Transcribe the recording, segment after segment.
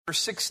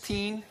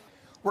16.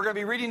 We're going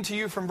to be reading to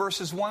you from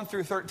verses 1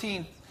 through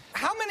 13.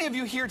 How many of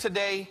you here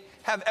today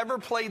have ever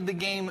played the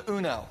game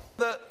Uno?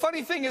 The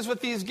funny thing is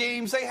with these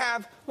games,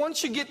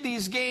 once you get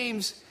these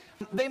games,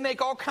 they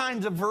make all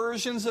kinds of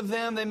versions of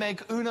them. They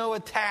make Uno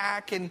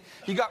Attack, and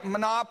you got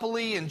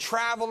Monopoly and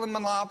Travel and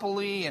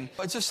Monopoly, and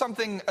it's just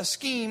a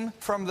scheme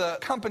from the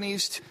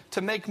companies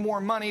to make more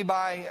money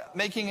by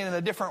making it in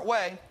a different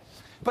way.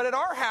 But at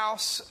our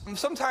house,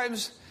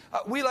 sometimes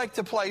we like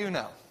to play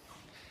Uno.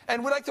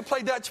 And we like to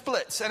play Dutch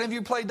Blitz. Any of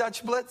you play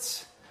Dutch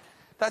Blitz?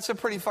 That's a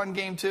pretty fun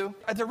game, too.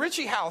 At the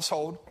Ritchie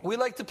household, we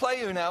like to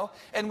play Uno,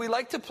 and we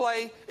like to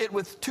play it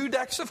with 2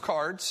 decks of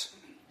cards.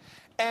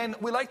 And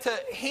we like to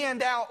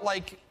hand out,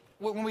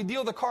 when we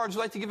deal the cards,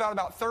 we like to give out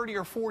about 30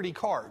 or 40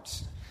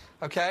 cards.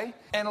 Okay?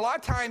 And a lot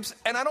of times,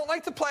 and I don't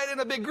like to play it in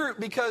a big group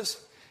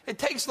because it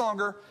takes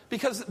longer,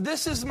 because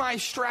this is my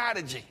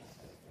strategy.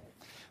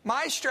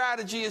 My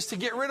strategy is to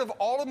get rid of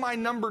all of my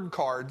numbered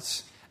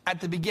cards at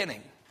the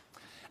beginning.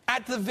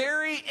 At the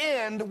very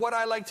end, what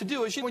I like to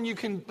do is when you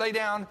can lay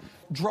down,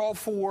 draw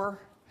 4,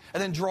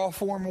 and then draw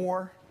 4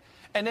 more.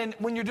 And then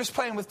when you're just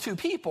playing with 2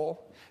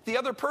 people, the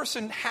other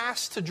person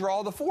has to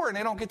draw the 4, and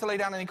they don't get to lay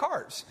down any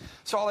cards.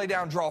 So I'll lay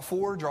down, draw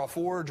 4, draw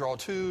 4, draw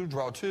 2,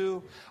 draw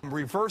 2,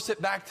 reverse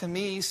it back to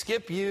me,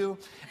 skip you.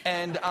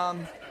 And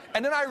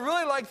then I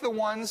really like the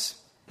ones,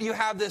 you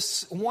have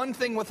this one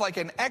thing with like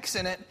an X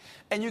in it,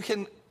 and you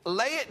can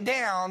lay it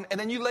down, and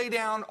then you lay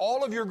down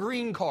all of your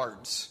green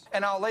cards.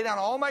 And I'll lay down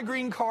all my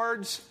green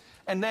cards,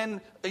 and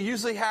then I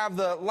usually have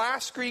the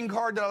last green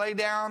card that I lay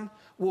down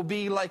will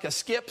be like a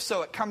skip,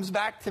 so it comes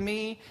back to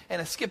me, and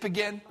a skip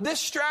again. This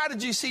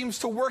strategy seems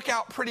to work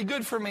out pretty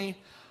good for me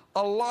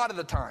a lot of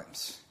the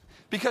times.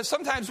 Because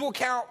sometimes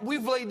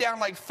we've laid down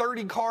like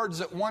 30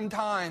 cards at one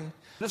time,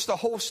 just a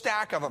whole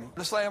stack of them,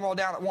 just lay them all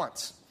down at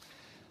once.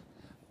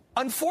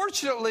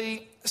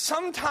 Unfortunately,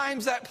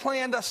 sometimes that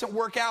plan doesn't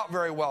work out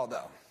very well,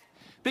 though.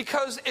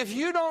 Because if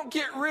you don't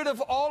get rid of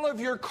all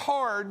of your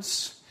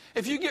cards,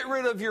 if you get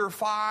rid of your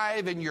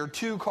 5 and your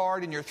 2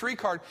 card and your 3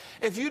 card,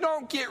 if you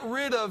don't get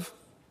rid of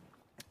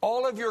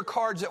all of your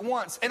cards at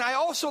once, and I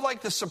also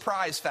like the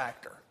surprise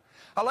factor.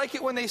 I like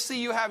it when they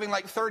see you having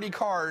like 30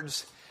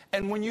 cards,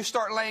 and when you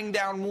start laying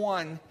down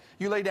 1,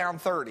 you lay down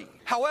 30.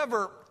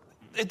 However,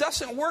 it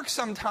doesn't work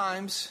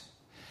sometimes,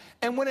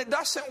 and when it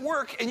doesn't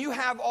work and you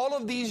have all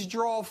of these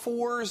draw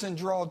 4s and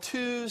draw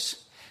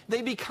 2s,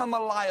 they become a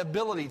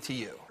liability to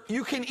you.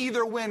 You can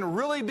either win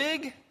really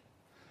big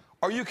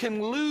or you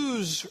can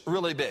lose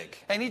really big.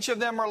 And each of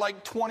them are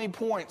like 20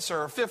 points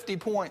or 50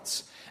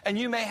 points. And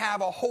you may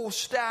have a whole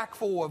stack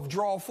full of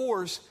draw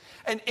 4s.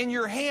 And in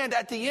your hand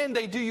at the end,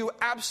 they do you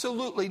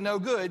absolutely no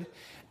good.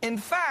 In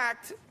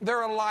fact,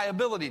 they're a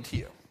liability to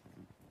you.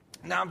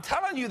 Now, I'm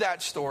telling you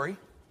that story.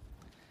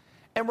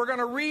 And we're going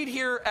to read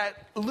here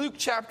at Luke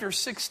chapter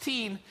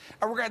 16.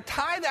 And we're going to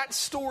tie that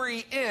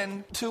story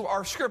in to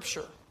our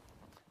scripture.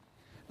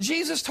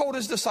 Jesus told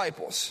his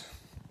disciples,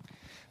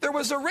 there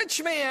was a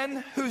rich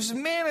man whose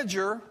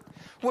manager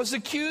was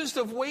accused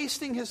of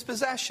wasting his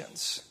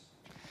possessions.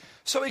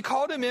 So he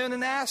called him in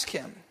and asked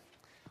him,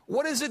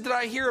 what is it that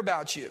I hear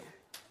about you?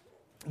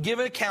 Give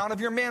an account of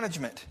your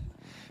management,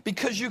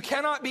 because you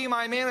cannot be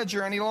my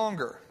manager any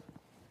longer.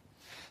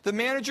 The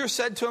manager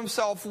said to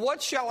himself,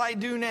 what shall I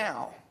do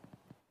now?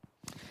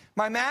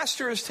 My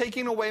master is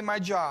taking away my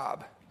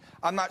job.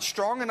 I'm not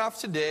strong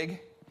enough to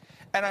dig,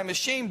 and I'm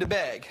ashamed to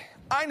beg.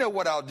 I know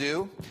what I'll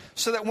do,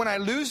 so that when I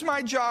lose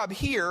my job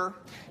here,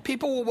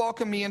 people will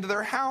welcome me into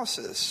their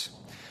houses.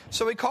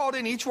 So he called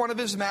in each one of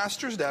his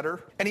master's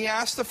debtor, and he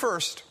asked the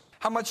first,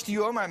 how much do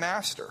you owe my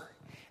master?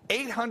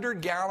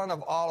 800 gallons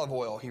of olive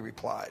oil, he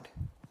replied.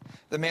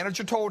 The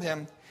manager told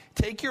him,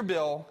 take your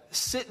bill,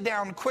 sit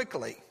down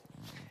quickly,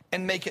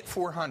 and make it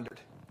 400.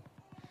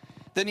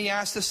 Then he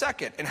asked the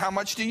second, and how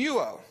much do you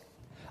owe?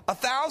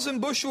 1,000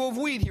 bushel of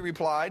wheat, he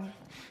replied.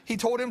 He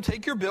told him,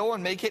 take your bill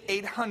and make it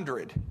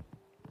 800.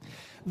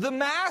 The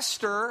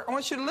master, I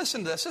want you to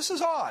listen to this. This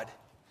is odd.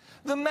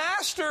 The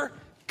master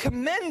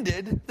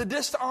commended the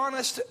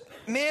dishonest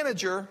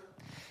manager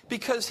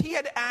because he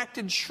had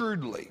acted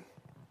shrewdly.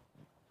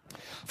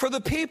 For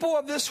the people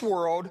of this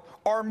world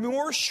are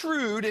more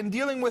shrewd in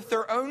dealing with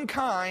their own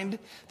kind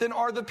than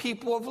are the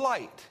people of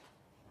light.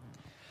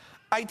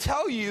 I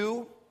tell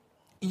you,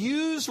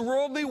 use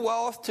worldly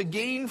wealth to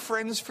gain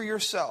friends for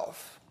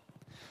yourself,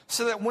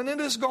 so that when it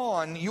is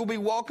gone, you'll be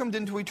welcomed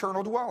into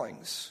eternal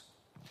dwellings.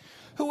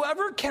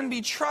 Whoever can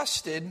be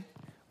trusted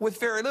with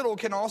very little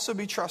can also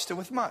be trusted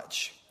with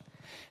much.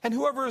 And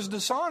whoever is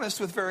dishonest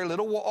with very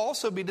little will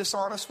also be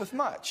dishonest with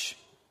much.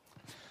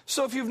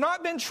 So if you've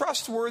not been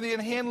trustworthy in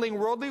handling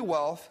worldly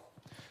wealth,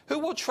 who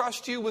will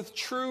trust you with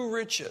true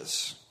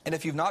riches? And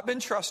if you've not been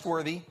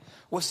trustworthy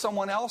with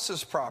someone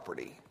else's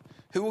property,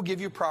 who will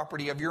give you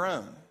property of your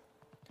own?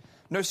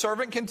 No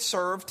servant can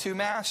serve 2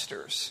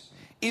 masters.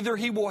 Either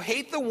he will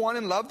hate the one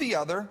and love the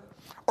other,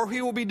 or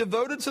he will be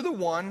devoted to the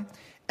one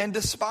and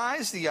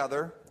despise the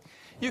other.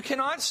 You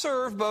cannot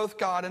serve both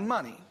God and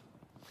money.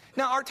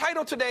 Now, our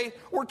title today,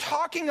 we're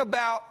talking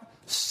about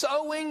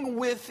sowing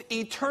with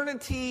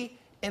eternity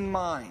in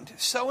mind.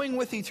 Sowing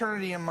with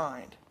eternity in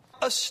mind.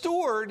 A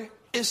steward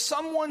is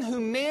someone who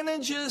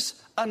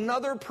manages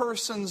another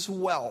person's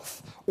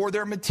wealth or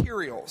their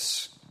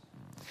materials.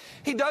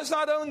 He does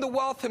not own the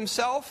wealth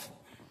himself,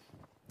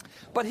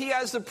 but he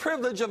has the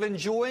privilege of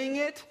enjoying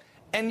it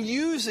and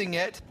using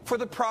it for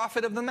the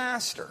profit of the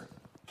master.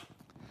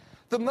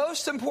 The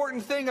most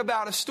important thing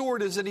about a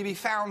steward is that he be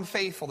found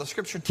faithful. The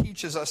scripture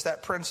teaches us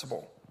that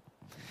principle.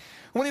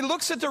 When he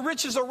looks at the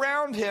riches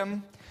around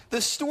him,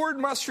 the steward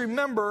must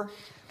remember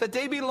that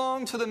they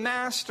belong to the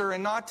master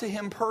and not to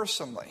him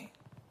personally,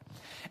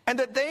 and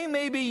that they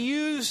may be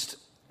used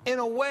in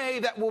a way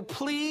that will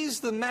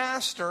please the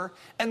master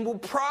and will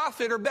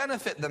profit or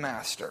benefit the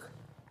master.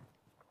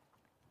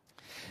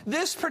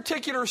 This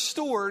particular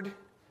steward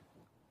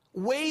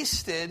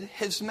wasted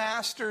his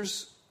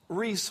master's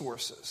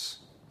resources.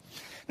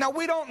 Now,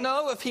 we don't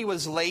know if he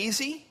was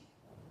lazy,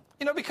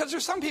 because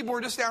there's some people who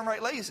are just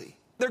downright lazy.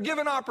 They're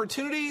given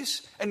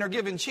opportunities and they're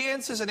given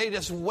chances and they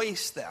just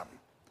waste them.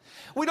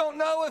 We don't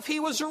know if he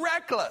was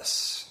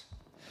reckless.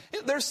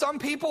 There's some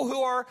people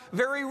who are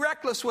very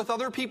reckless with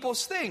other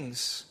people's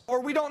things. Or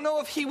we don't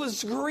know if he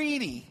was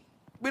greedy.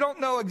 We don't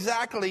know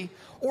exactly.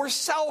 Or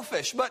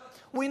selfish. But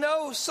we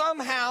know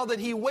somehow that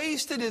he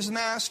wasted his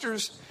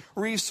master's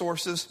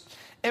resources.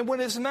 And when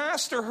his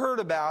master heard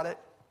about it,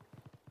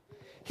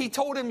 he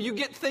told him, you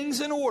get things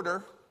in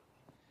order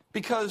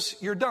because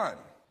you're done.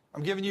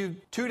 I'm giving you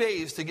 2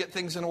 days to get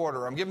things in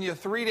order. I'm giving you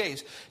 3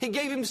 days. He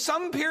gave him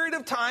some period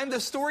of time.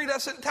 The story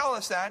doesn't tell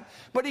us that.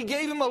 But he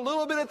gave him a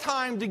little bit of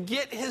time to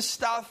get his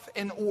stuff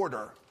in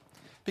order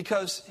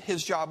because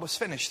his job was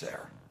finished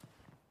there.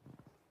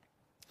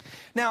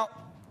 Now,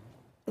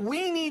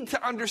 we need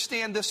to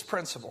understand this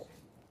principle.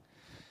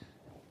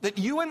 That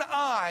you and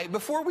I,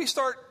 before we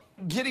start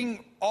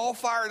getting all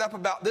fired up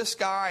about this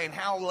guy and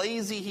how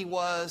lazy he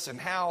was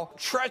and how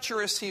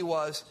treacherous he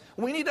was,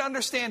 we need to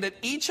understand that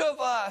each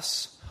of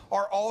us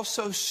are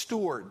also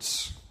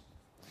stewards.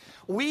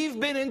 We've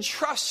been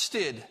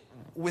entrusted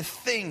with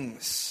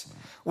things,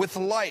 with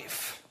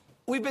life.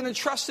 We've been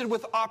entrusted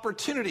with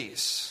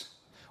opportunities.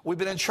 We've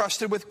been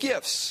entrusted with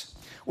gifts.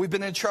 We've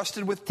been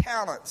entrusted with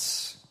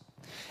talents.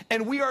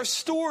 And we are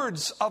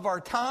stewards of our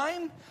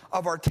time,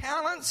 of our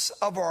talents,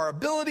 of our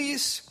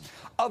abilities,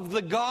 of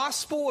the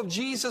gospel of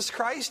Jesus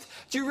Christ.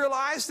 Do you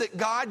realize that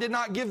God did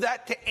not give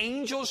that to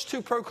angels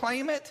to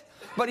proclaim it,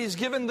 but he's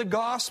given the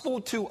gospel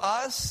to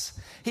us?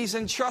 He's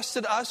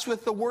entrusted us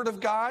with the word of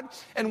God,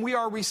 and we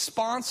are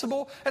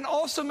responsible. And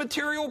also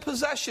material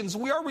possessions.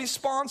 We are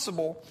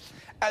responsible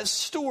as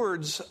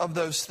stewards of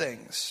those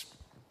things.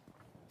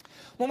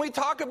 When we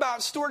talk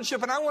about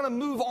stewardship, and I want to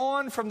move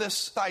on from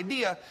this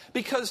idea,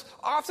 because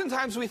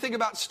oftentimes we think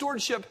about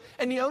stewardship,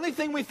 and the only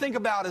thing we think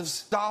about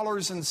is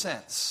dollars and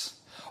cents,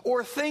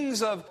 or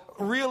things of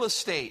real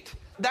estate.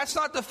 That's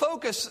not the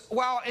focus.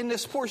 While in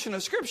this portion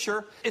of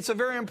Scripture, it's a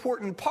very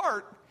important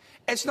part,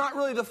 it's not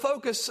really the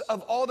focus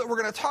of all that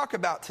we're going to talk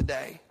about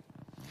today.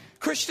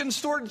 Christian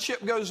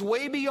stewardship goes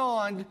way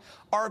beyond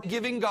our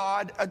giving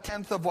God a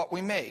tenth of what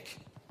we make.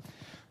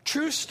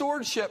 True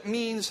stewardship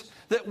means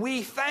that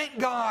we thank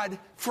God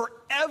for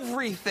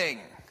everything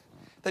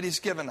that he's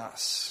given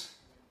us.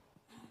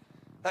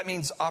 That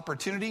means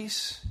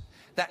opportunities.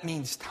 That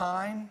means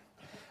time.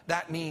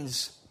 That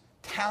means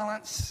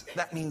talents.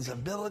 That means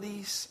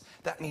abilities.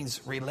 That means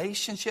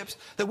relationships.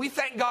 That we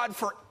thank God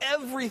for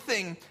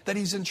everything that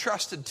he's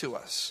entrusted to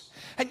us.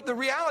 And the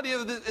reality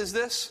of it is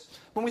this.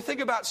 When we think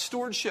about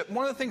stewardship,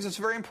 one of the things that's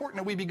very important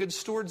that we be good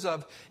stewards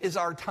of is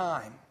our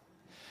time.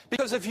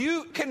 Because if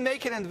you can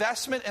make an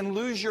investment and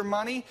lose your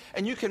money,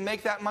 and you can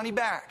make that money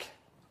back.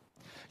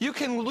 You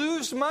can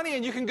lose money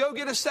and you can go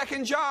get a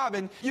second job,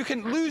 and you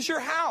can lose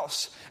your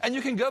house and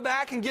you can go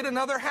back and get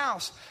another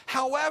house.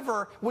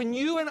 However, when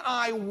you and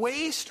I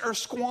waste or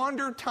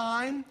squander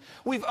time,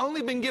 we've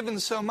only been given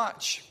so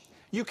much.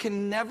 You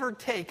can never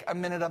take a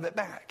minute of it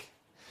back.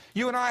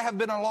 You and I have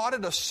been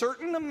allotted a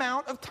certain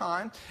amount of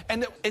time,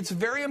 and it's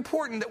very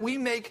important that we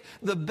make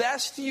the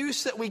best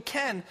use that we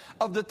can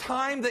of the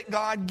time that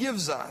God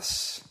gives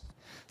us.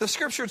 The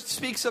scripture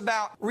speaks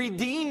about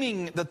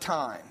redeeming the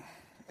time.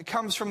 It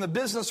comes from the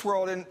business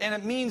world, and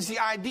it means the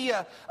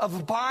idea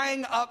of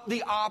buying up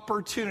the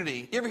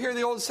opportunity. You ever hear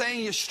the old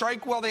saying, you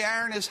strike while the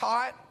iron is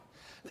hot?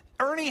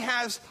 Ernie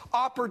has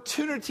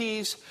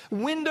opportunities,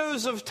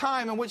 windows of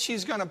time in which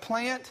he's going to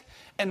plant,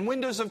 and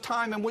windows of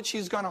time in which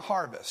he's going to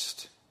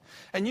harvest.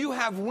 And you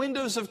have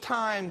windows of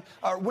time,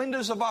 or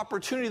windows of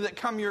opportunity that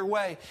come your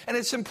way. And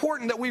it's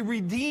important that we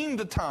redeem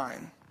the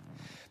time.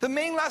 The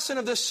main lesson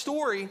of this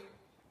story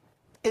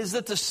is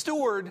that the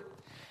steward,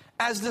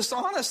 as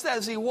dishonest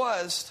as he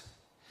was,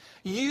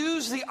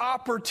 used the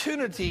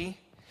opportunity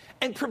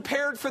and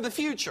prepared for the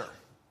future.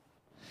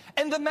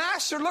 And the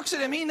master looks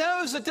at him. He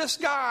knows that this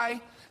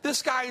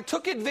guy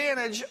took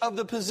advantage of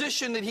the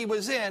position that he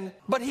was in,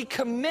 but he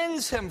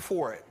commends him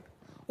for it.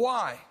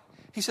 Why?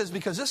 He says,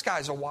 because this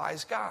guy's a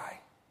wise guy.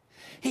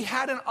 He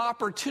had an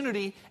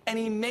opportunity, and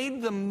he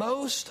made the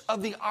most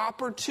of the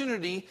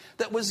opportunity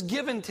that was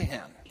given to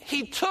him.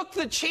 He took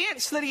the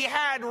chance that he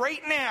had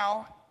right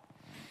now,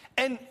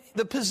 and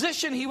the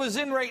position he was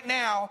in right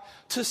now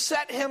to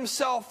set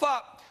himself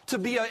up to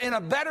be in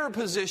a better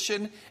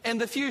position in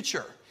the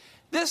future.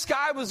 This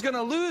guy was going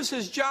to lose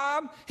his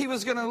job. He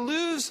was going to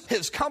lose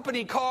his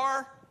company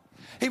car.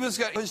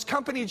 His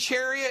company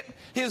chariot.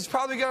 He was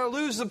probably going to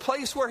lose the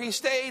place where he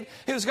stayed.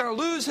 He was going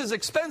to lose his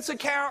expense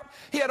account.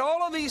 He had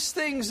all of these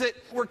things that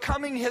were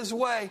coming his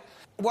way.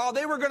 While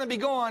they were going to be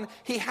gone,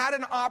 he had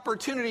an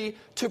opportunity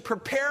to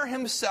prepare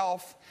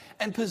himself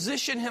and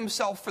position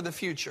himself for the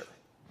future.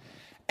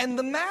 And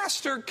the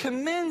master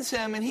commends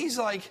him, and he's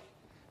like,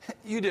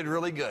 you did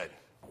really good.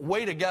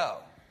 Way to go.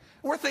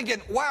 We're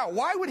thinking, wow,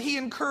 why would he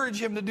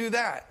encourage him to do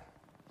that?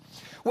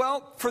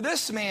 Well, for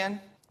this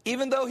man,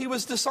 even though he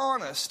was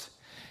dishonest,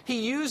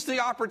 he used the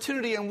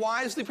opportunity and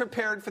wisely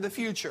prepared for the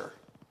future.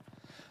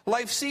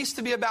 Life ceased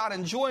to be about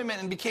enjoyment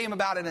and became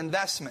about an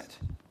investment.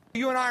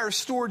 You and I are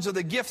stewards of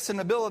the gifts and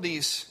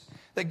abilities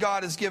that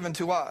God has given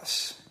to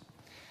us.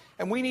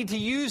 And we need to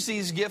use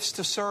these gifts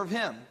to serve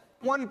him.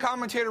 One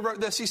commentator wrote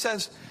this. He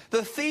says,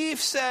 the thief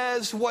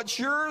says, what's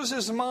yours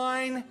is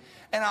mine,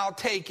 and I'll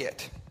take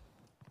it.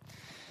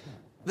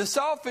 The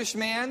selfish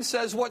man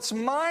says, what's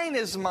mine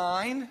is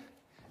mine,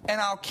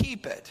 and I'll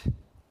keep it.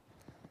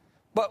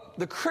 But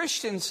the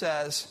Christian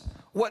says,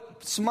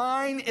 what's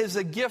mine is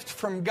a gift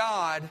from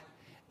God,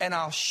 and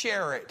I'll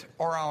share it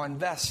or I'll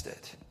invest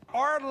it.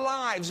 Our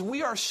lives,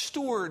 we are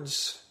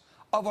stewards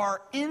of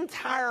our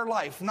entire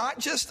life, not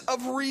just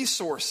of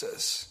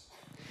resources.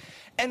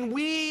 And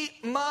we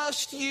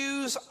must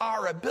use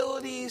our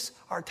abilities,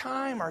 our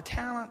time, our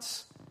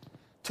talents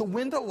to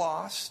win the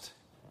lost,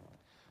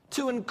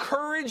 to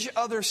encourage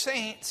other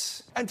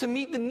saints, and to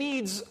meet the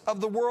needs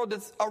of the world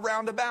that's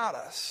around about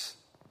us.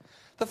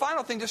 The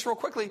final thing, just real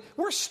quickly,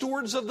 we're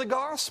stewards of the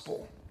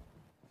gospel.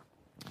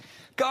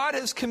 God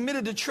has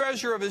committed the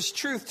treasure of his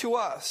truth to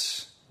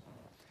us.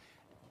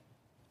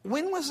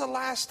 When was the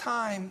last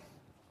time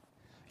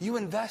you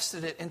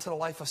invested it into the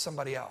life of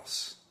somebody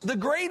else? The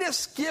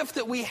greatest gift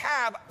that we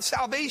have,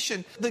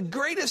 salvation, the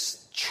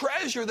greatest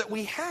treasure that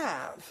we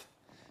have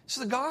is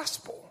the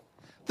gospel,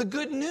 the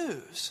good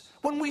news.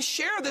 When we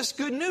share this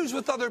good news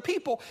with other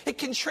people, it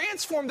can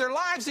transform their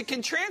lives. It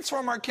can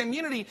transform our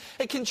community.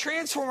 It can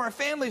transform our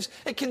families.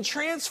 It can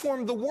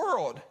transform the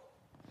world.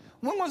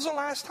 When was the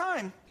last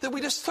time that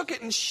we just took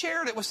it and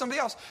shared it with somebody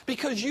else?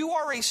 Because you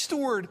are a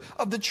steward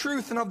of the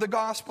truth and of the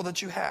gospel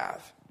that you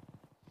have.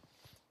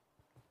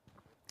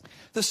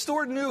 The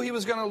steward knew he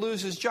was going to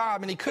lose his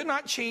job, and he could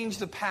not change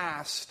the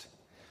past,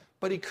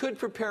 but he could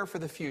prepare for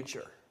the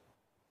future.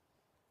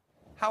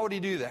 How would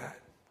he do that?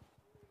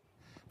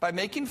 By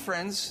making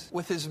friends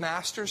with his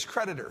master's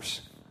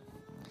creditors,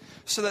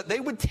 so that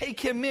they would take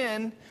him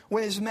in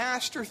when his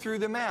master threw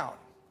them out.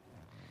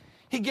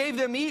 He gave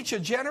them each a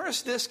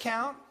generous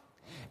discount,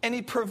 and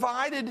he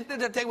provided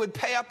that they would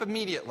pay up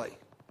immediately.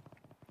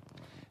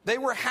 They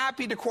were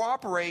happy to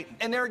cooperate,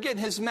 and there again,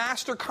 his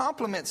master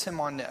compliments him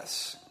on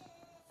this.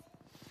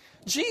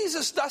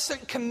 Jesus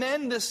doesn't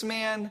commend this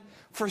man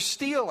for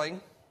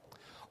stealing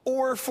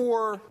or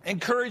for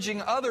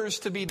encouraging others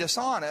to be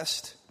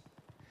dishonest.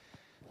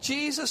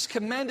 Jesus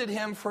commended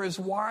him for his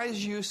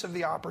wise use of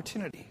the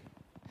opportunity.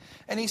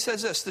 And he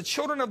says this, the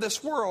children of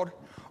this world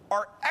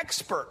are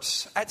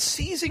experts at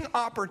seizing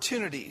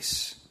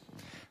opportunities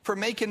for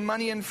making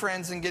money and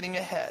friends and getting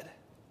ahead.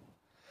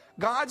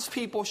 God's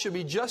people should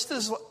be just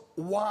as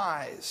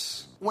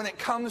wise when it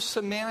comes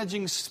to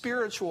managing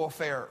spiritual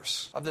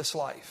affairs of this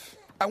life.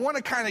 I want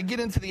to kind of get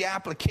into the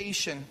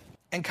application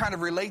and kind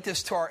of relate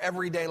this to our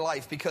everyday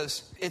life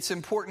because it's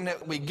important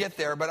that we get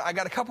there. But I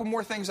got a couple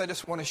more things I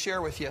just want to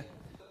share with you.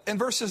 In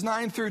verses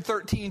 9 through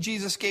 13,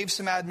 Jesus gave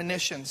some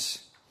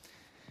admonitions.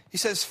 He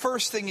says,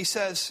 first thing he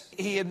says,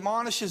 he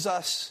admonishes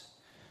us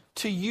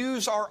to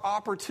use our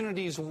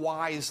opportunities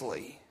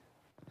wisely.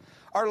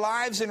 Our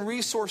lives and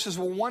resources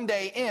will one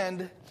day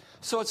end,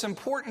 so it's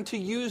important to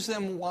use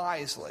them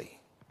wisely.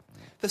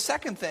 The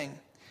second thing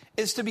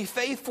is to be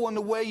faithful in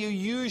the way you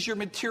use your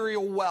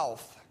material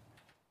wealth.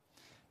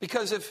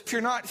 Because if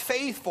you're not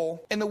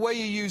faithful in the way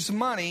you use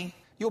money,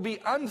 you'll be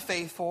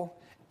unfaithful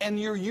in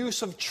your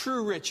use of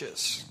true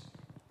riches,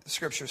 the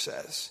scripture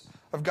says,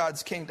 of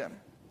God's kingdom.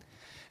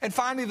 And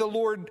finally, the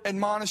Lord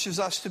admonishes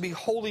us to be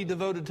wholly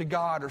devoted to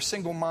God or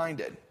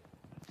single-minded.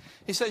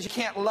 He says you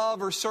can't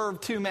love or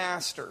serve two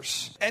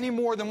masters any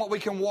more than what we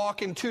can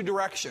walk in two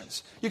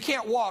directions. You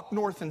can't walk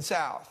north and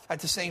south at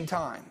the same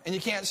time, and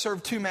you can't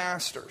serve two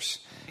masters.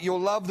 You'll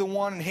love the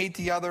one and hate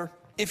the other.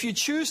 If you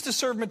choose to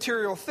serve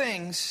material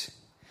things,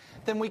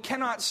 then we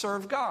cannot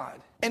serve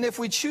God. And if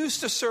we choose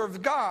to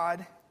serve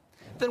God,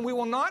 then we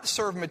will not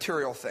serve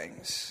material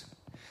things.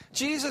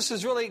 Jesus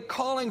is really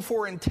calling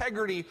for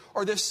integrity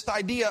or this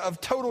idea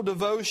of total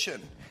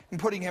devotion and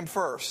putting him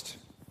first.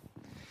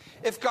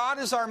 If God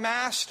is our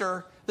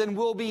master, then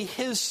we'll be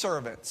his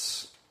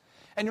servants.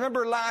 And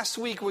remember last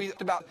week we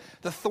talked about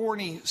the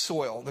thorny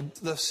soil,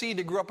 the seed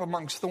that grew up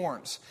amongst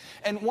thorns.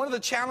 And one of the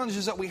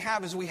challenges that we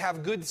have is we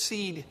have good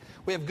seed,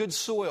 we have good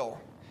soil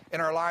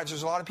in our lives.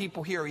 There's a lot of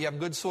people here, you have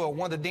good soil.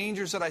 One of the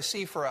dangers that I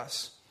see for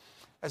us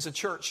as a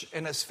church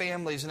and as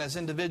families and as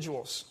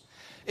individuals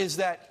is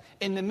that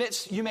in the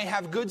midst, you may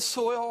have good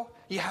soil,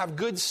 you have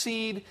good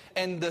seed,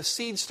 and the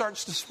seed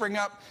starts to spring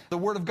up. The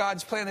Word of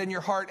God's planted in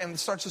your heart, and it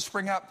starts to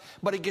spring up,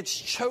 but it gets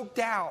choked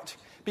out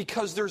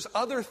because there's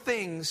other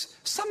things,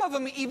 some of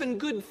them even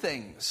good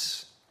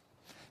things,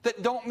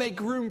 that don't make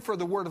room for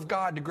the Word of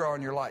God to grow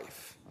in your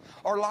life.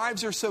 Our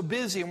lives are so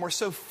busy and we're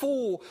so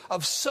full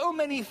of so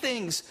many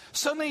things,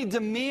 so many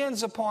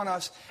demands upon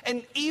us,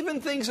 and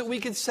even things that we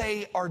could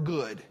say are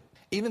good.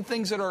 Even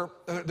things that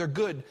they're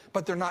good,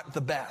 but they're not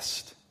the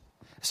best.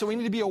 So we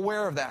need to be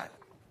aware of that.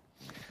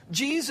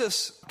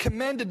 Jesus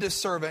commended this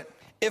servant.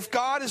 If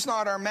God is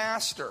not our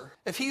master,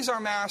 if he's our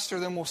master,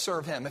 then we'll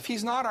serve him. If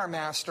he's not our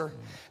master,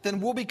 then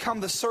we'll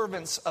become the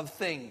servants of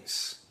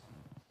things.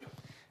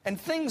 And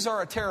things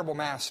are a terrible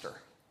master.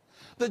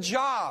 The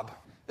job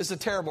is a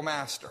terrible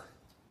master.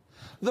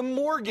 The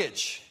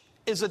mortgage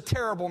is a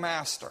terrible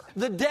master.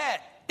 The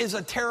debt is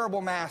a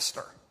terrible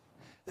master.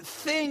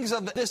 Things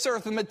of this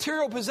earth, the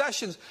material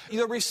possessions,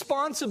 the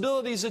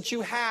responsibilities that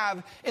you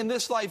have in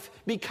this life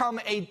become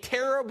a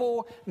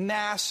terrible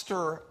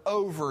master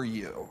over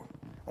you.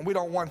 And we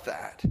don't want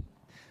that.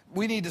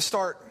 We need to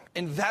start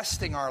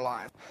investing our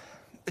life.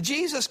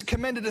 Jesus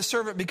commended a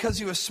servant because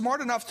he was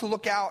smart enough to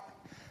look out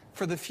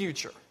for the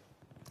future.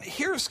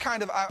 Here's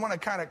I want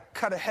to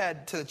cut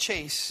ahead to the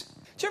chase.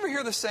 Did you ever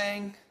hear the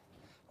saying,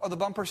 or the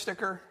bumper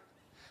sticker,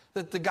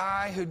 that the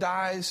guy who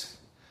dies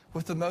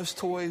with the most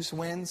toys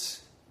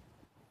wins?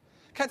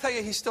 Can I tell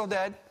you he's still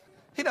dead?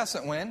 He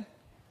doesn't win.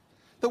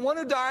 The one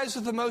who dies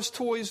with the most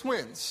toys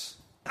wins.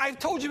 I've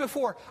told you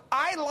before,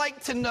 I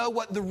like to know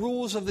what the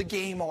rules of the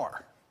game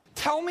are.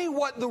 Tell me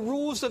what the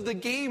rules of the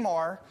game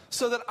are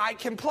so that I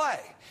can play.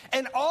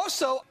 And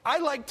also, I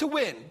like to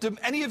win. Do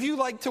any of you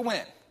like to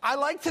win? I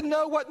like to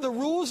know what the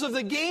rules of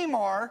the game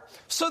are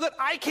so that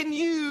I can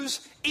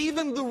use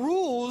even the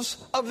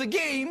rules of the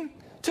game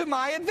to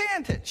my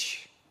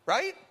advantage.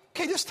 Right?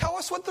 Okay, just tell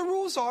us what the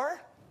rules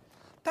are.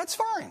 That's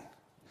fine.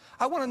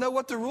 I want to know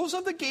what the rules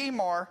of the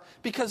game are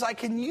because I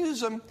can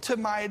use them to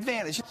my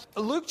advantage.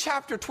 Luke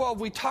chapter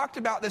 12, we talked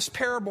about this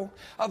parable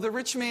of the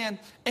rich man,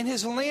 and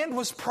his land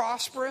was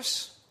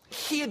prosperous.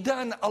 He had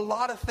done a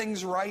lot of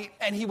things right,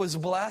 and he was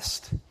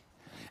blessed.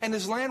 And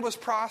his land was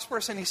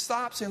prosperous, and he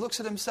stops and he looks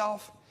at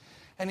himself,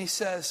 and he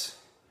says,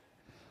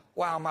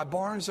 wow, my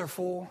barns are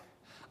full.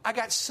 I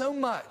got so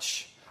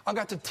much. I've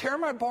got to tear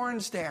my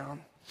barns down,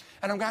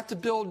 and I've got to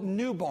build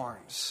new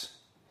barns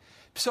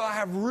so I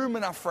have room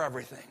enough for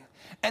everything.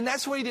 And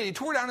that's what he did. He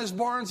tore down his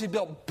barns. He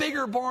built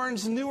bigger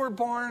barns, newer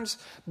barns,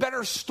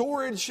 better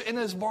storage in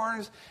his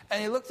barns.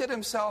 And he looked at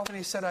himself and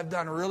he said, I've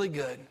done really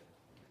good.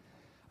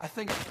 I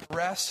think I'm going to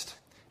rest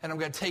and I'm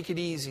going to take it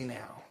easy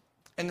now.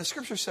 And the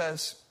scripture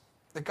says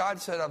that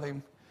God said of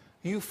him,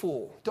 you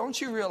fool, don't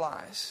you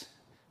realize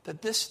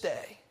that this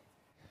day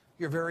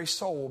your very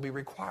soul will be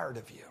required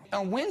of you?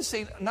 On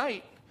Wednesday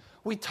night,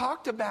 we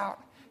talked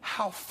about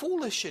how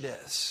foolish it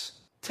is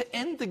to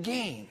end the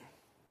game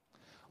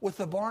with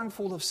a barn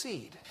full of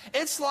seed.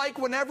 It's like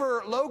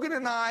whenever Logan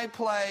and I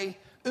play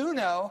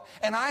Uno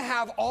and I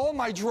have all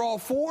my draw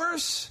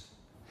fours,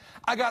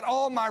 I got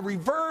all my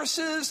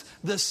reverses,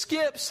 the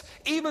skips,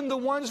 even the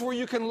ones where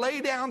you can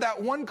lay down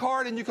that one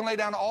card and you can lay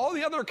down all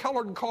the other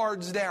colored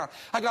cards down.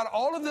 I got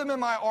all of them in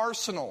my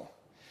arsenal.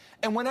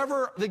 And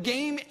whenever the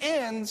game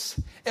ends,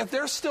 if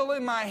they're still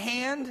in my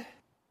hand,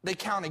 they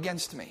count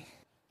against me.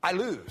 I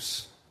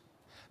lose.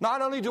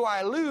 Not only do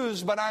I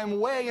lose, but I'm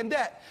way in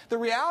debt. The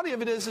reality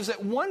of it is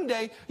that one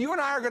day, you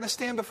and I are going to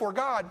stand before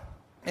God,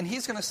 and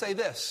he's going to say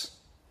this,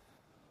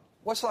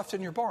 what's left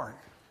in your barn?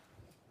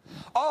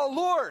 Oh,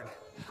 Lord,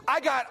 I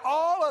got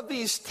all of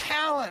these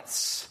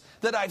talents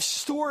that I've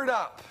stored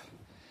up.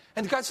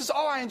 And God says,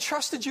 oh, I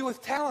entrusted you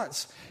with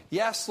talents.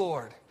 Yes,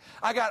 Lord.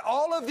 I got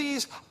all of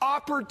these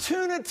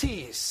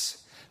opportunities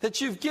that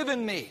you've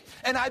given me,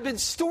 and I've been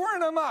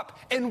storing them up,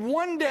 and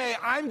one day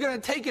I'm going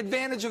to take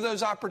advantage of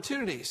those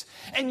opportunities.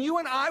 And you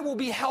and I will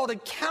be held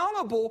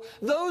accountable.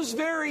 Those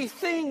very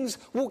things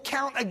will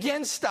count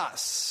against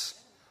us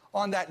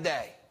on that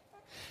day.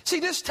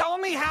 See, just tell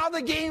me how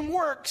the game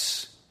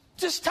works.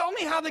 Just tell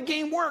me how the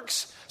game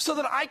works so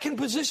that I can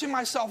position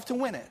myself to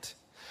win it.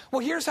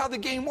 Well, here's how the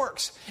game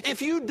works.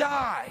 If you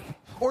die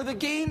or the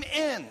game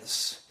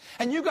ends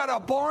and you got a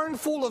barn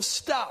full of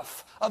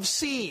stuff, of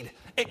seed,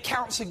 it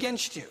counts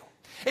against you.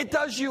 It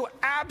does you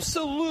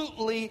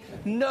absolutely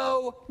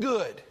no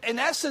good. In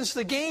essence,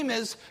 the game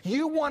is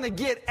you want to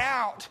get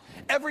out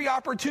every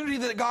opportunity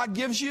that God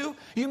gives you.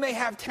 You may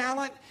have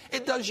talent.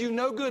 It does you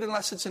no good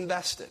unless it's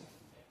invested.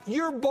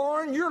 Your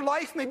barn, your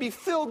life may be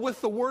filled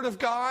with the Word of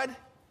God,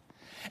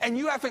 and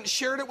you haven't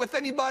shared it with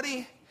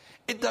anybody.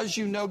 It does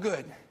you no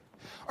good.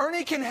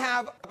 Ernie can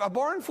have a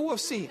barn full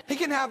of seed. He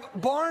can have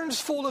barns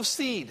full of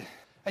seed.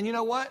 And you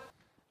know what?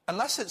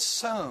 Unless it's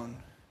sown,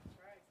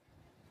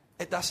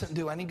 it doesn't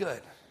do any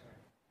good.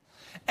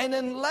 And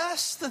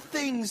unless the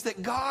things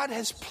that God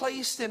has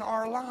placed in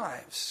our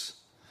lives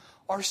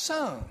are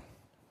sown,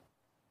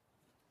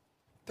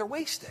 they're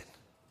wasted.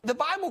 The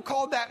Bible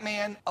called that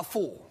man a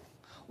fool.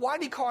 Why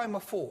did he call him a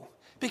fool?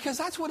 Because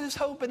that's what his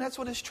hope and that's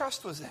what his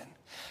trust was in.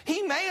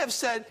 He may have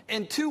said,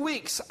 in 2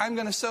 weeks, I'm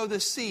going to sow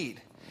this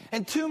seed.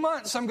 In 2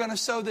 months, I'm going to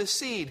sow this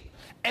seed.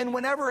 And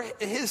whenever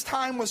his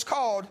time was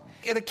called,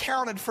 it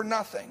accounted for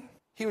nothing.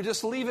 He would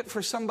just leave it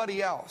for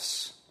somebody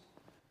else.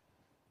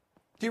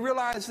 Do you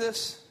realize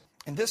this?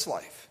 In this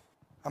life,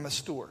 I'm a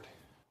steward.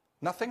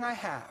 Nothing I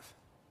have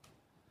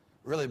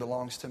really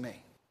belongs to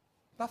me.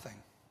 Nothing.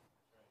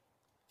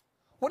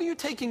 What are you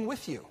taking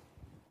with you?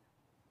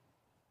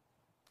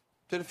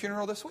 Did a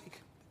funeral this week.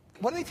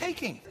 What are they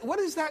taking? What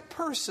is that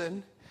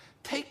person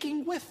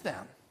taking with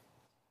them?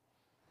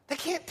 They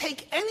can't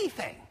take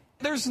anything.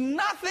 There's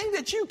nothing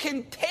that you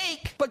can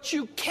take, but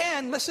you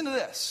can, listen to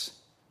this,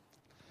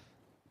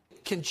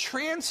 can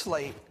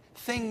translate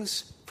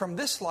things from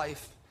this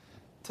life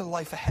to the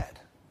life ahead.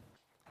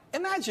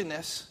 Imagine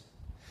this.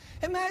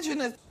 Imagine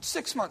that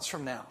 6 months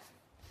from now,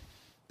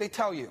 they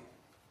tell you,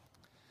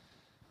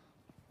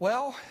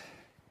 well,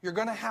 you're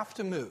going to have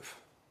to move.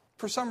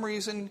 For some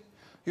reason,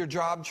 your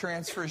job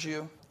transfers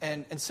you,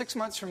 and 6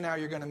 months from now,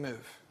 you're going to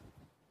move.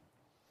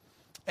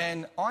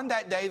 And on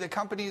that day, the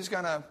company is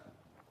going to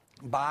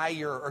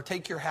buy or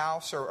take your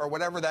house or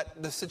whatever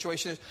the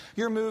situation is.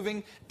 You're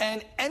moving,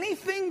 and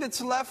anything that's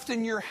left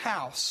in your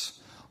house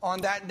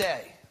on that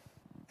day,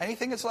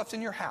 anything that's left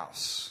in your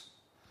house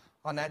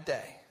on that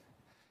day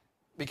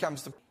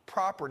becomes the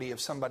property of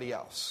somebody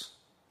else.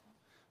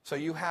 So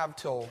you have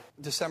till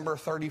December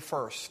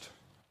 31st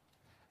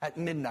at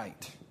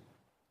midnight.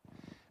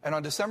 And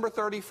on December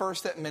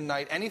 31st at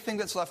midnight, anything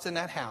that's left in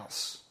that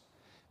house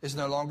is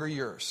no longer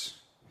yours.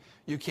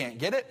 You can't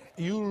get it.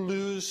 You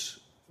lose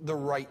the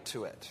right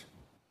to it.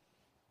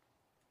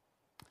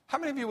 How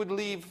many of you would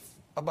leave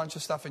a bunch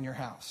of stuff in your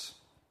house?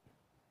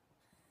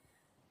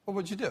 What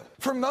would you do?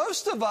 For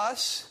most of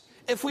us,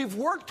 if we've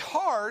worked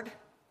hard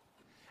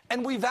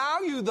and we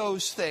value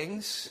those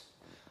things,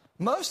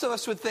 most of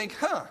us would think,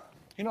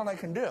 you know what I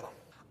can do?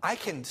 I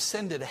can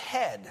send it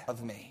ahead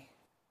of me.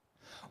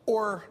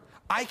 Or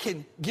I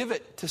can give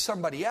it to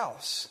somebody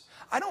else.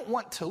 I don't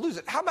want to lose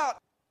it. How about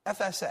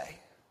FSA?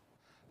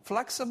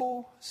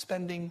 Flexible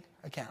spending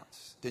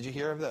accounts. Did you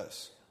hear of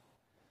those?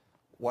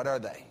 What are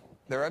they?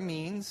 They're a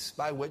means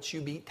by which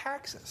you beat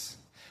taxes.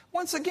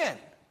 Once again,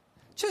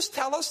 just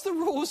tell us the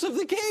rules of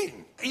the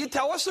game. You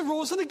tell us the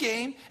rules of the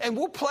game, and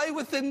we'll play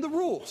within the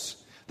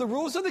rules. The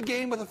rules of the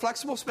game with a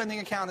flexible spending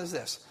account is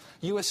this.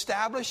 You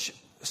establish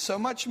so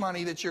much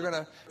money that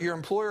your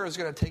employer is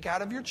going to take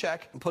out of your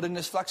check and put in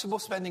this flexible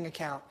spending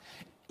account.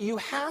 You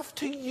have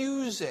to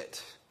use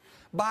it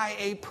by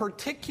a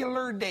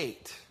particular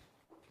date.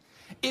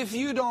 If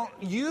you don't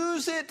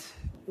use it,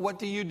 what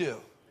do?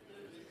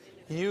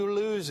 You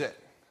lose it.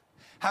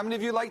 How many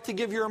of you like to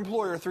give your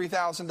employer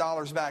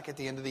 $3,000 back at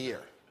the end of the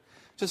year?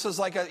 Just as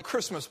like a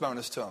Christmas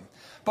bonus to them.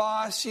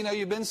 Boss,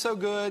 you've been so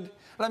good.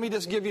 Let me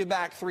just give you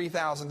back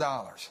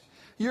 $3,000.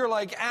 You're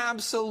like,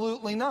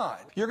 absolutely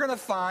not. You're going to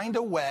find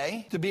a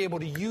way to be able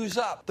to use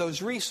up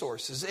those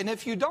resources. And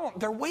if you don't,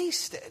 they're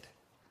wasted.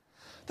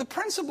 The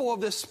principle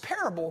of this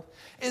parable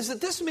is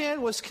that this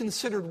man was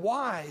considered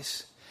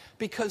wise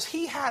because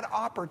he had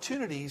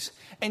opportunities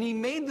and he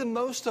made the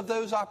most of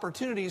those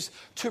opportunities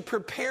to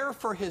prepare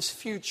for his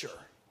future.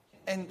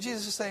 And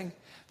Jesus is saying,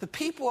 the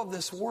people of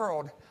this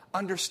world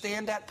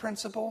understand that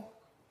principle.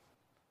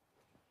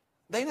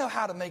 They know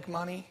how to make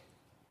money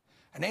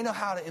and they know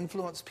how to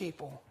influence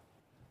people.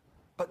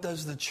 But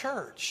does the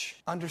church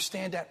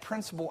understand that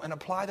principle and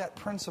apply that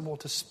principle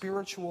to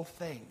spiritual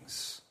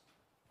things?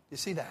 You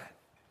see that?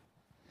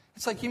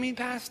 It's like, you mean,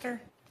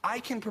 Pastor, I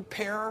can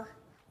prepare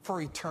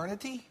for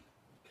eternity?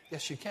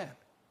 Yes, you can.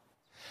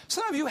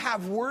 Some of you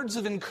have words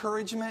of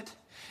encouragement,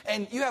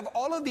 and you have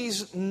all of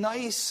these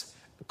nice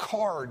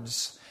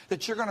cards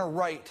that you're going to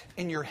write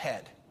in your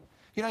head.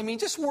 You know what I mean?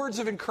 Just words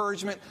of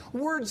encouragement,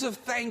 words of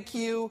thank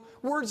you,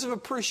 words of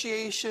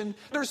appreciation.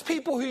 There's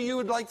people who you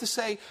would like to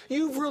say,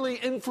 you've really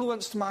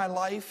influenced my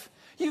life.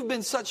 You've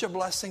been such a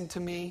blessing to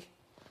me.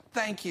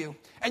 Thank you.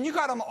 And you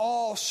got them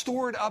all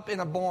stored up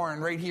in a barn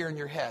right here in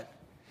your head.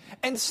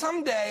 And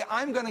someday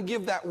I'm going to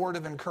give that word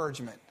of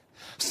encouragement.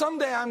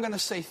 Someday I'm going to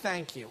say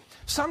thank you.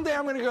 Someday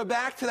I'm going to go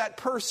back to that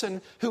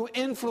person who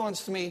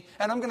influenced me,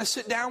 and I'm going to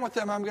sit down with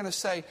them. I'm going to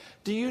say,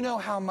 do you know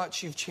how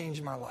much you've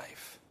changed my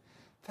life?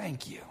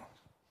 Thank you.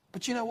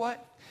 But you know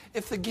what?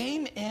 If the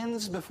game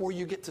ends before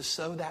you get to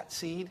sow that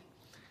seed,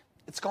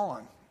 it's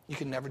gone. You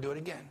can never do it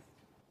again.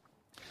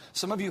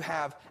 Some of you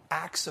have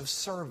acts of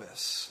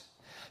service.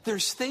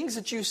 There's things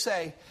that you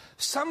say,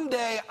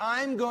 someday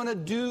I'm going to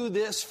do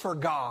this for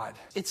God.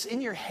 It's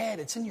in your head.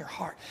 It's in your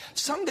heart.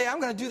 Someday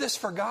I'm going to do this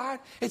for God.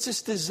 It's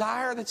this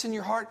desire that's in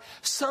your heart.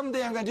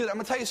 Someday I'm going to do that. I'm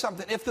going to tell you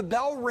something. If the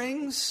bell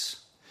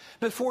rings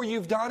before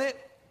you've done it,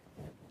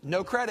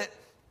 no credit.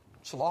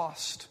 It's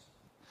lost.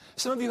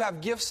 Some of you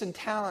have gifts and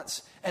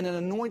talents and an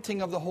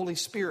anointing of the Holy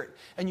Spirit,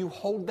 and you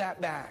hold that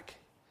back.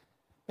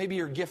 Maybe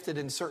you're gifted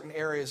in certain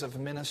areas of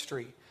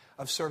ministry,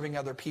 of serving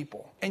other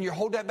people. And you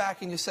hold that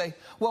back and you say,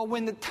 well,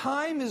 when the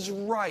time is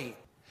right,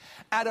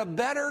 at a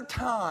better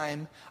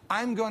time,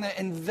 I'm going to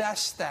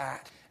invest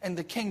that in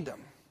the kingdom.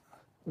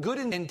 Good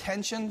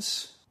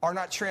intentions are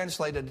not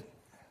translated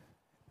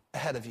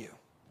ahead of you.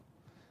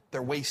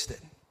 They're wasted.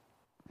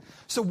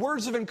 So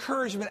words of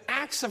encouragement,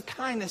 acts of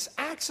kindness,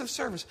 acts of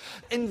service,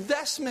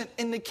 investment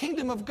in the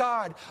kingdom of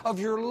God, of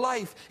your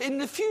life. In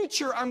the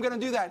future, I'm going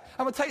to do that.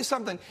 I'm going to tell you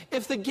something.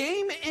 If the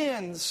game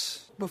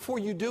ends before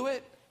you do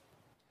it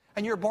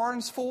and your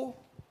barn's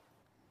full,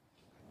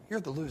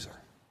 you're the loser.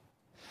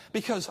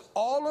 Because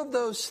all of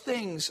those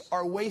things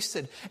are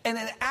wasted. And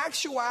in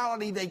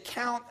actuality, they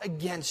count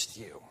against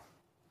you.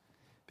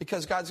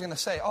 Because God's going to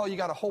say, oh, you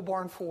got a whole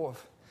barn full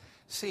of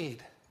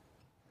seed.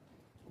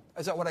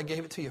 Is that what I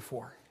gave it to you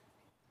for?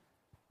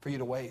 For you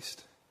to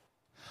waste.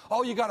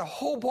 Oh, you got a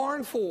whole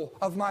barn full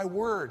of my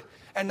word,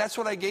 and that's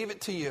what I gave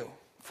it to you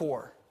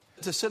for,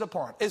 to sit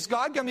upon. Is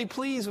God going to be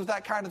pleased with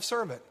that kind of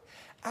servant?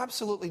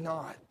 Absolutely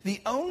not.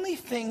 The only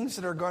things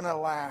that are going to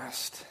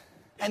last,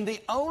 and the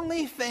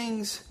only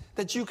things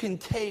that you can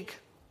take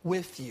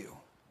with you,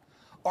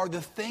 are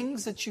the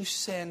things that you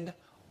send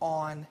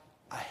on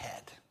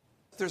ahead.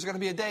 There's going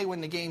to be a day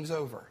when the game's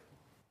over.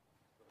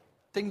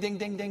 Ding, ding,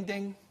 ding, ding,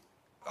 ding.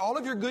 All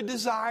of your good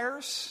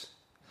desires,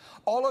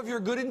 all of your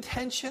good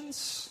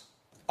intentions,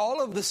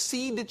 all of the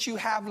seed that you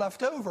have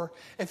left over,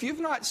 if you've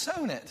not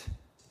sown it,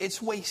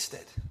 it's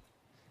wasted.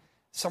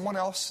 Someone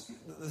else,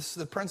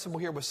 the principle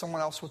here was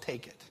someone else will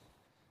take it.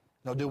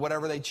 They'll do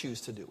whatever they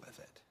choose to do with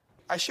it.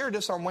 I shared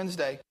this on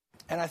Wednesday,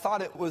 and I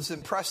thought it was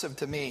impressive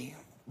to me,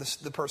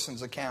 the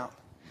person's account.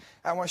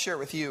 I want to share it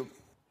with you.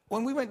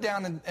 When we went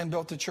down and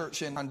built a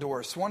church in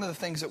Honduras, one of the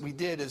things that we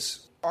did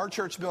is our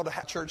church built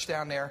a church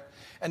down there,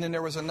 and then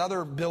there was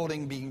another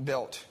building being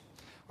built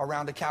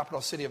around the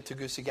capital city of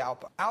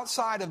Tegucigalpa.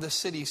 Outside of the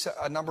city,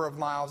 a number of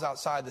miles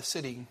outside the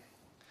city,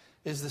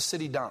 is the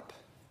city dump.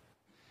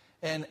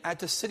 And at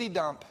the city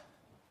dump,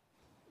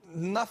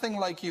 nothing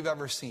like you've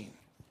ever seen.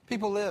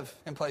 People live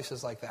in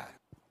places like that.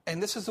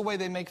 And this is the way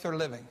they make their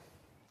living.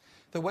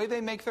 The way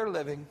they make their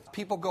living,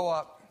 people go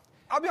up.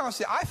 I'll be honest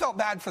with you, I felt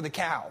bad for the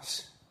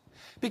cows.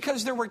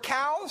 Because there were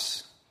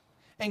cows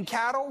and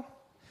cattle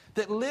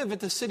that live at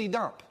the city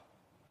dump.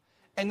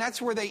 And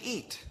that's where they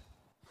eat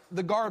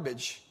the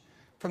garbage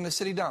from the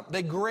city dump.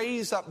 They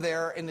graze up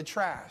there in the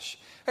trash.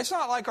 It's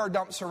not like our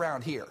dumps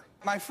around here.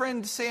 My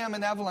friend Sam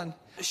and Evelyn,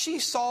 she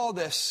saw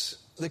this,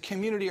 the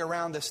community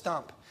around this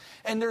dump.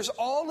 And there's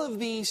all of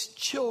these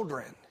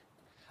children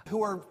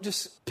who are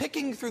just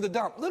picking through the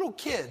dump. Little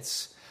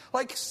kids.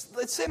 Like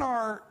it's in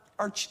our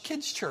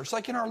kids' church,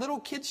 like in our little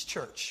kids'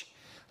 church.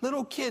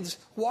 Little kids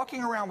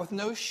walking around with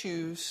no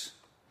shoes,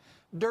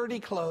 dirty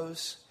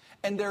clothes,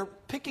 and they're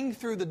picking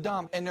through the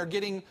dump, and they're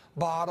getting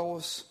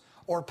bottles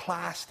or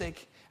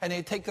plastic, and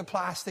they take the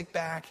plastic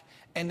back,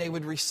 and they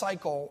would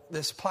recycle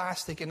this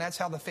plastic, and that's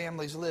how the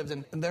families lived.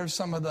 And there's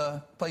some of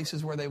the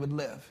places where they would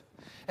live.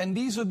 And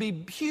these would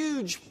be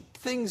huge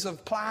things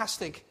of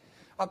plastic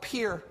up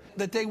here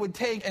that they would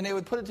take, and they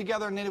would put it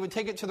together, and then they would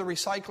take it to the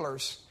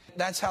recyclers.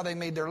 That's how they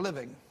made their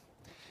living.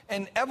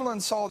 And Evelyn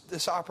saw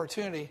this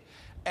opportunity,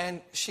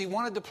 and she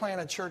wanted to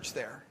plant a church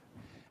there.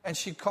 And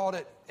she called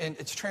it, and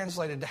it's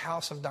translated to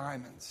House of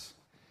Diamonds,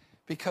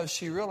 because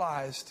she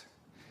realized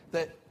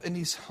that in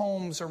these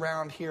homes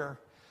around here,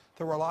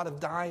 there were a lot of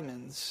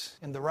diamonds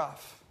in the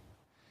rough.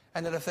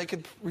 And that if they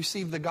could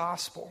receive the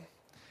gospel,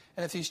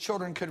 and if these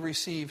children could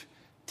receive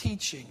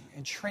teaching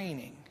and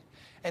training,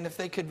 and if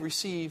they could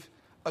receive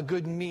a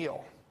good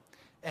meal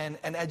and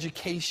an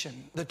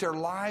education, that their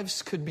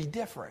lives could be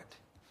different.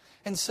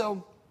 And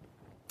so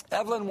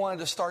Evelyn wanted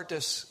to start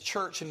this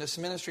church and this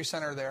ministry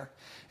center there.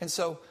 And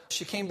so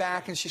she came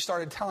back and she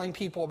started telling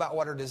people about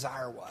what her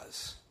desire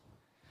was.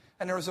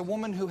 And there was a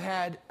woman who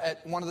had,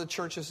 at one of the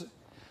churches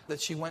that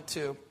she went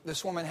to,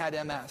 this woman had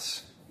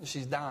MS.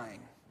 She's dying.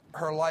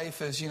 Her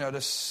life is,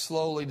 just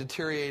slowly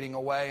deteriorating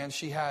away, and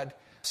she had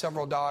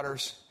several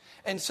daughters.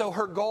 And so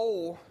her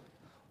goal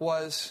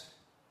was,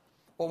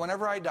 well,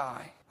 whenever I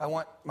die, I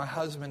want my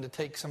husband to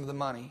take some of the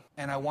money,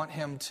 and I want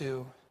him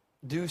to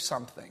do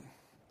something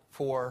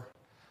for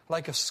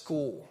like a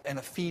school and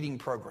a feeding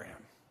program.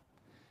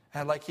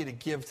 And I'd like you to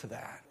give to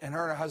that. And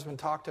her husband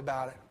talked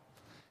about it.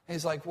 And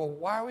he's like, well,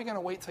 why are we going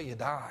to wait till you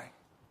die?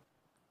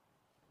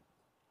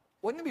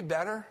 Wouldn't it be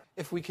better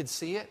if we could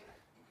see it?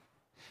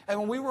 And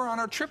when we were on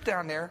our trip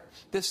down there,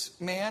 this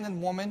man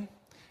and woman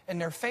and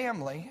their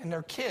family and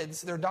their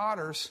kids, their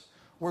daughters,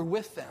 were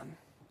with them.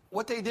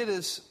 What they did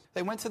is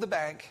they went to the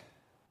bank.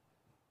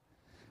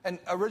 And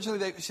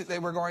originally they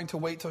were going to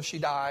wait till she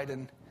died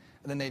and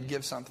then they'd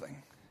give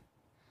something.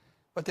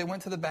 But they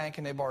went to the bank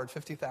and they borrowed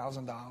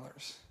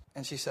 $50,000.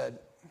 And she said,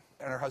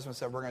 and her husband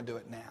said, we're going to do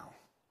it now.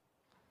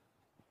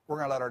 We're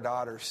going to let our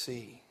daughters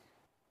see.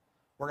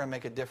 We're going to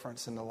make a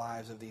difference in the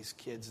lives of these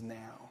kids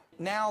now.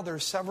 Now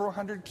there's several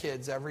hundred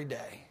kids every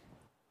day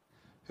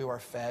who are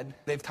fed.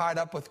 They've tied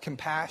up with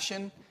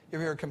compassion You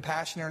ever hear of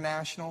Compassion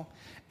International?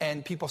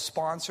 And people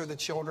sponsor the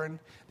children.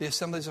 The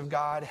Assemblies of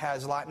God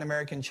has Latin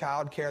American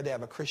child care. They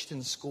have a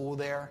Christian school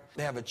there.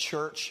 They have a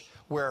church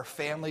where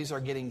families are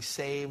getting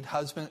saved.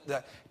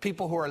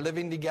 People who are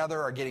living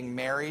together are getting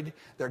married.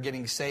 They're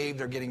getting saved.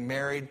 They're getting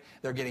married.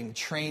 They're getting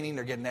training.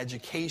 They're getting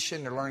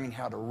education. They're learning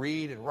how to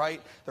read and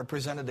write. They're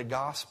presented the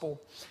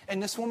gospel.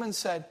 And this woman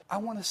said, I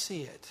want to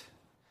see it.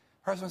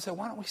 Her husband said,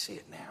 why don't we see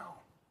it now?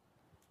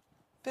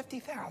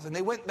 $50,000.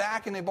 They went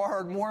back and they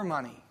borrowed more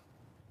money.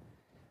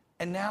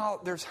 And now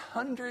there's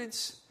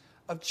hundreds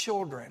of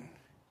children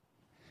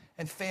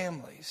and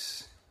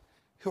families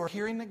who are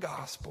hearing the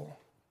gospel,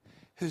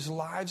 whose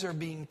lives are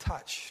being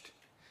touched,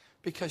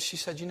 because she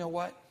said, you know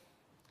what?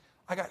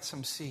 I got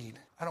some seed.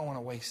 I don't want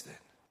to waste it.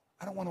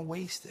 I don't want to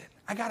waste it.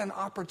 I got an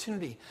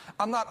opportunity.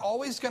 I'm not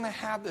always going to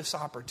have this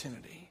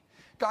opportunity.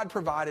 God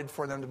provided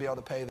for them to be able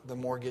to pay the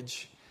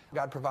mortgage.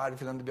 God provided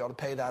for them to be able to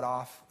pay that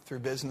off through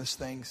business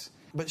things.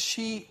 But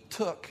she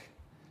took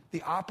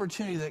the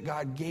opportunity that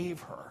God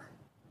gave her,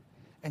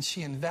 and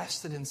she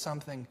invested in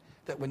something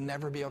that would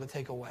never be able to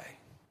take away.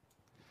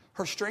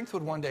 Her strength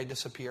would one day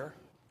disappear.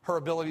 Her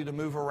ability to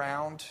move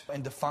around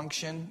and to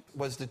function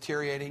was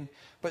deteriorating.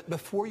 But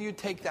before you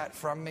take that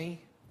from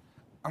me,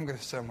 I'm going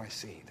to sow my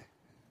seed.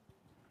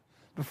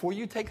 Before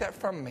you take that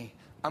from me,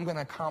 I'm going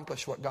to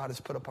accomplish what God has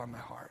put upon my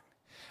heart.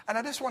 And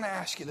I just want to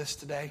ask you this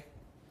today.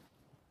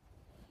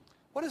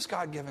 What has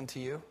God given to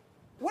you?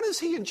 What has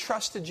He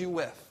entrusted you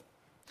with?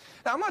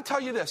 Now, I'm going to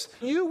tell you this.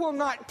 You will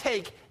not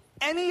take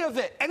any of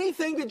it,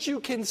 anything that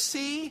you can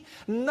see,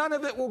 none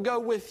of it will go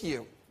with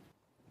you.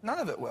 None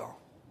of it will.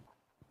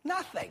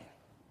 Nothing.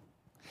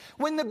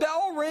 When the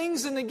bell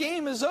rings and the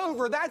game is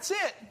over, that's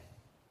it.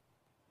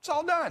 It's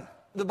all done.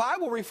 The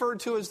Bible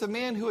referred to as the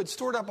man who had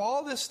stored up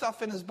all this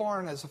stuff in his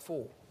barn as a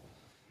fool.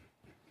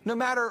 No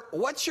matter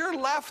what you're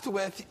left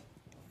with,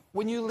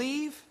 when you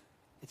leave,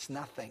 it's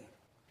nothing.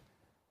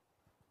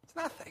 It's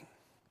nothing.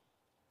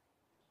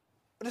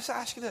 But just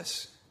ask you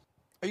this.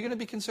 Are you going to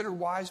be considered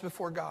wise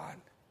before God?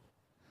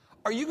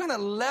 Are you going to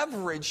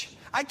leverage?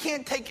 I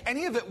can't take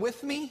any of it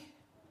with me.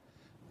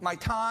 My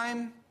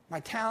time,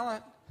 my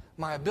talent,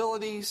 my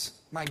abilities,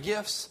 my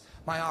gifts,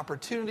 my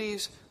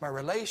opportunities, my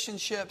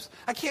relationships.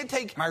 I can't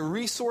take my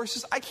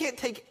resources. I can't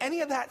take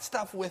any of that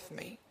stuff with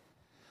me.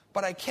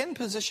 But I can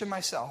position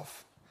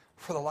myself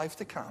for the life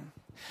to come.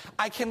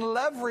 I can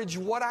leverage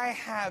what I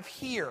have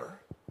here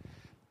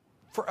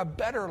for a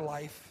better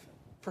life,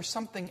 for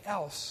something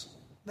else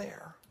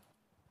there.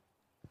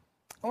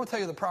 I want to tell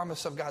you the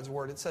promise of God's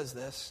word. It says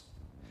this.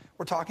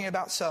 We're talking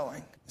about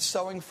sowing.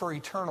 Sowing for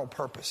eternal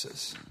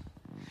purposes.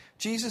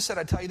 Jesus said,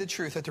 I tell you the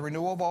truth, at the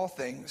renewal of all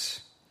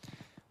things,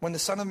 when the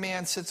Son of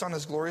Man sits on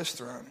his glorious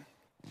throne,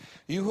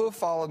 you who have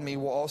followed me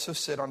will also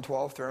sit on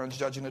 12 thrones,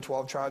 judging the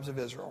 12 tribes of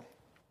Israel.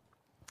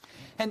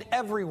 And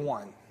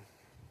everyone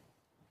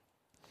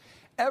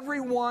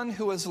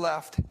who has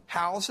left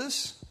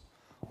houses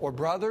or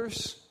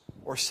brothers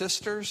or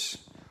sisters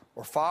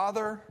or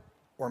father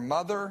or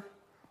mother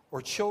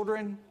or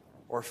children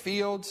or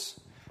fields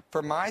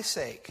for my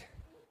sake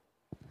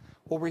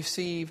will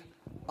receive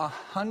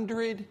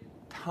 100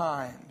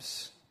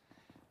 times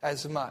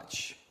as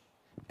much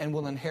and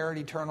will inherit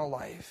eternal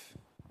life.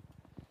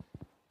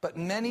 But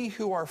many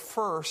who are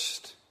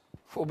first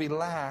will be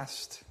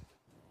last,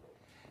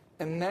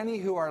 and many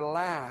who are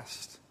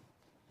last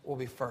will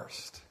be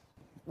first.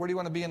 Where do you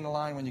want to be in the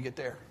line when you get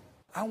there?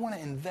 I want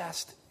to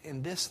invest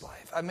in this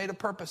life. I made a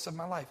purpose of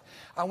my life.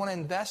 I want to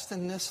invest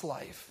in this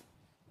life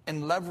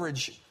and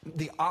leverage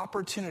the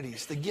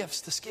opportunities, the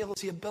gifts, the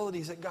skills, the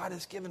abilities that God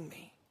has given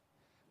me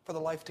for the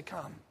life to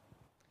come.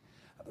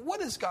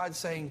 What is God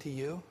saying to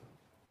you?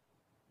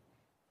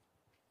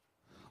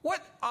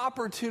 What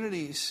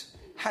opportunities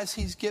has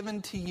He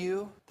given to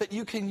you that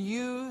you can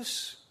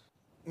use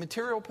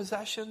material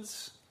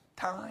possessions,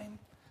 time,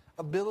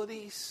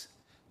 abilities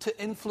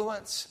to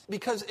influence?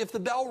 Because if the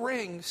bell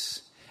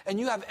rings and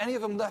you have any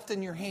of them left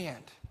in your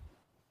hand,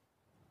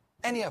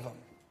 any of them,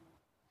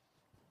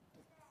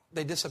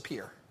 they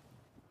disappear.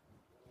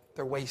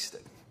 They're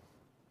wasted.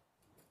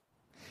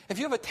 If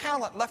you have a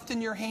talent left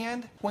in your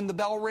hand when the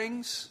bell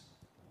rings,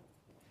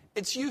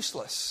 it's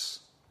useless.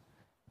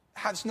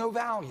 Has no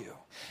value.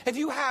 If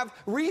you have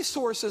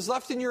resources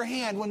left in your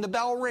hand when the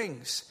bell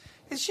rings,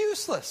 it's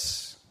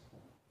useless.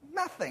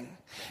 Nothing.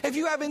 If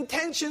you have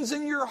intentions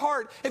in your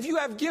heart, if you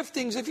have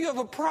giftings, if you have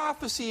a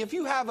prophecy, if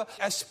you have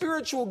a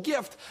spiritual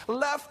gift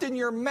left in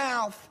your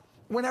mouth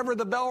whenever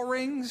the bell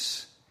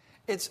rings,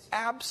 it's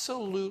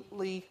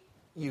absolutely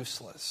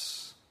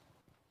useless.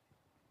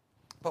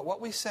 But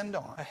what we send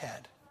on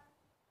ahead,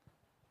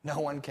 no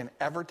one can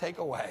ever take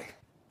away,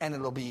 and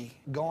it'll be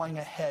going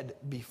ahead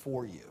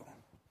before you.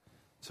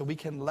 So we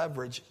can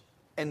leverage,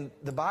 and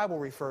the Bible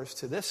refers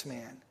to this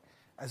man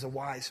as a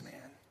wise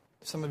man.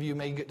 Some of you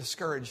may get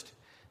discouraged,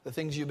 the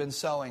things you've been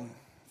sowing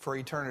for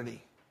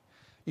eternity.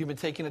 You've been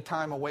taking the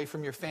time away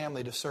from your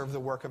family to serve the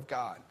work of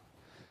God.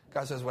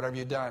 God says, whatever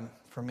you've done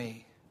for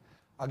me,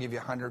 I'll give you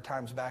 100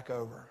 times back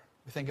over.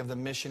 We think of the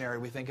missionary.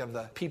 We think of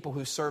the people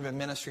who serve in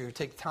ministry, who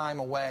take time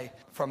away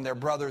from their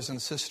brothers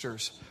and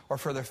sisters or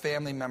for their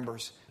family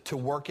members to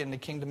work in the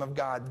kingdom of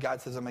God.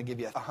 God says, I'm going to give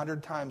you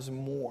 100 times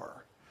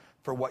more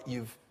for what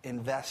you've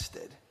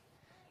invested,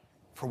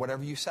 for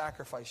whatever you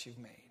sacrifice you've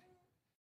made.